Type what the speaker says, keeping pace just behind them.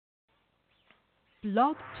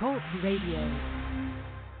Blog Talk Radio.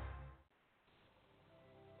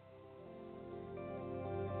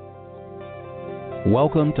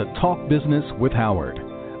 Welcome to Talk Business with Howard,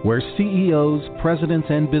 where CEOs, presidents,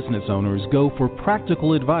 and business owners go for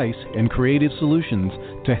practical advice and creative solutions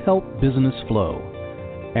to help business flow.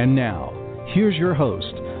 And now, here's your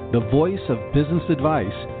host, the voice of business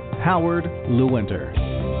advice, Howard Lewinter.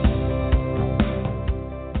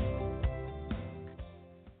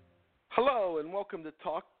 Hello, and welcome to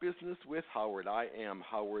Talk Business with Howard. I am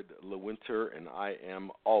Howard Lewinter, and I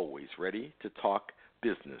am always ready to talk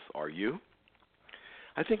business. Are you?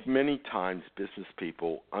 I think many times business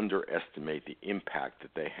people underestimate the impact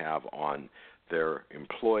that they have on their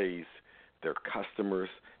employees, their customers,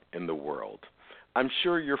 and the world. I'm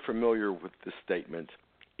sure you're familiar with the statement,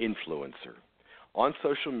 influencer. On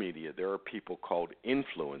social media, there are people called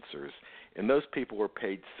influencers, and those people are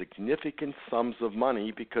paid significant sums of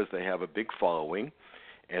money because they have a big following,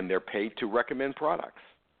 and they're paid to recommend products.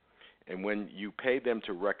 And when you pay them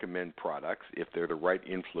to recommend products, if they're the right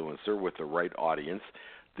influencer with the right audience,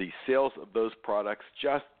 the sales of those products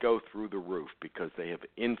just go through the roof because they have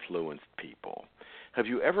influenced people. Have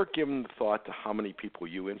you ever given thought to how many people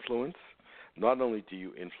you influence? Not only do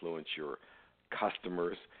you influence your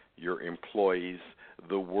customers, your employees,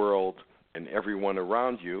 the world, and everyone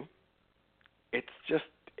around you, it's just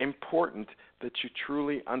important that you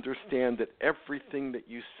truly understand that everything that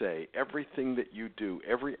you say, everything that you do,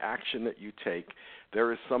 every action that you take,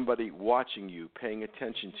 there is somebody watching you, paying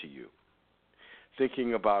attention to you,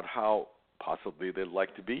 thinking about how possibly they'd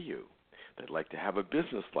like to be you. They'd like to have a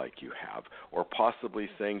business like you have, or possibly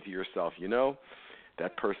saying to yourself, you know,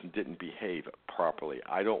 that person didn't behave properly.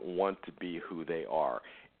 I don't want to be who they are.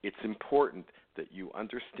 It's important that you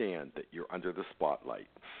understand that you're under the spotlight.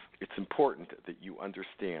 It's important that you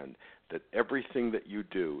understand that everything that you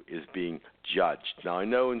do is being judged. Now, I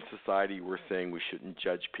know in society we're saying we shouldn't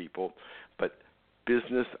judge people, but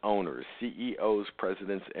business owners, CEOs,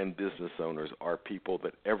 presidents, and business owners are people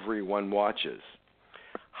that everyone watches.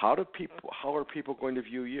 How are people going to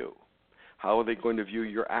view you? How are they going to view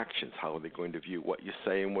your actions? How are they going to view what you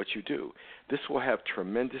say and what you do? This will have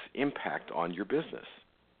tremendous impact on your business.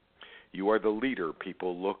 You are the leader.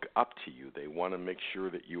 People look up to you. They want to make sure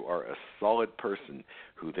that you are a solid person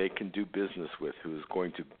who they can do business with, who is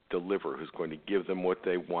going to deliver, who's going to give them what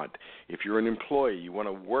they want. If you're an employee, you want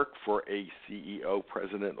to work for a CEO,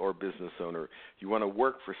 president, or business owner. You want to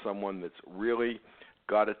work for someone that's really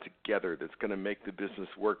got it together, that's going to make the business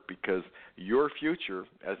work, because your future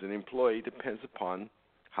as an employee depends upon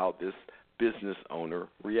how this business owner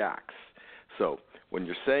reacts. So when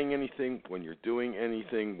you're saying anything, when you're doing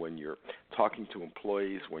anything, when you're talking to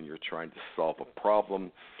employees, when you're trying to solve a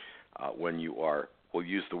problem, when you are, we'll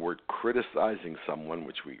use the word criticizing someone,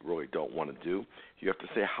 which we really don't want to do, you have to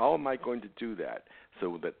say, how am I going to do that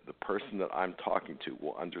so that the person that I'm talking to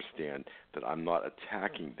will understand that I'm not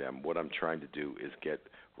attacking them. What I'm trying to do is get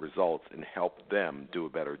results and help them do a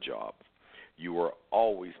better job. You are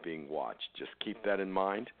always being watched. Just keep that in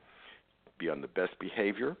mind. Be on the best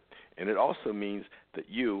behavior. And it also means that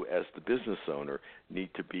you, as the business owner,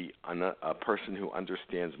 need to be a person who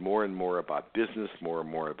understands more and more about business, more and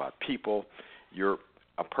more about people. You're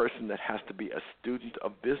a person that has to be a student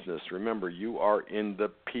of business. Remember, you are in the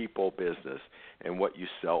people business, and what you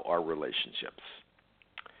sell are relationships.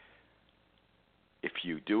 If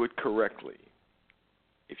you do it correctly,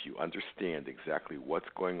 if you understand exactly what's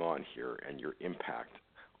going on here and your impact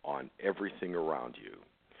on everything around you,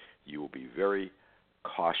 you will be very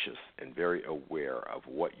cautious and very aware of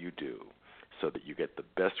what you do so that you get the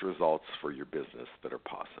best results for your business that are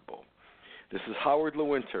possible. This is Howard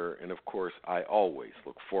Lewinter, and of course, I always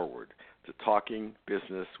look forward to talking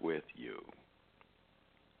business with you.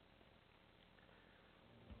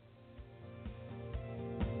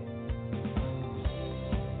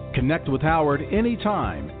 Connect with Howard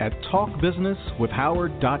anytime at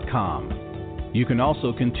talkbusinesswithhoward.com. You can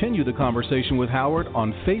also continue the conversation with Howard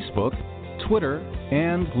on Facebook, Twitter,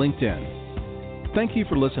 and LinkedIn. Thank you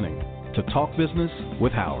for listening to Talk Business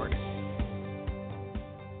with Howard.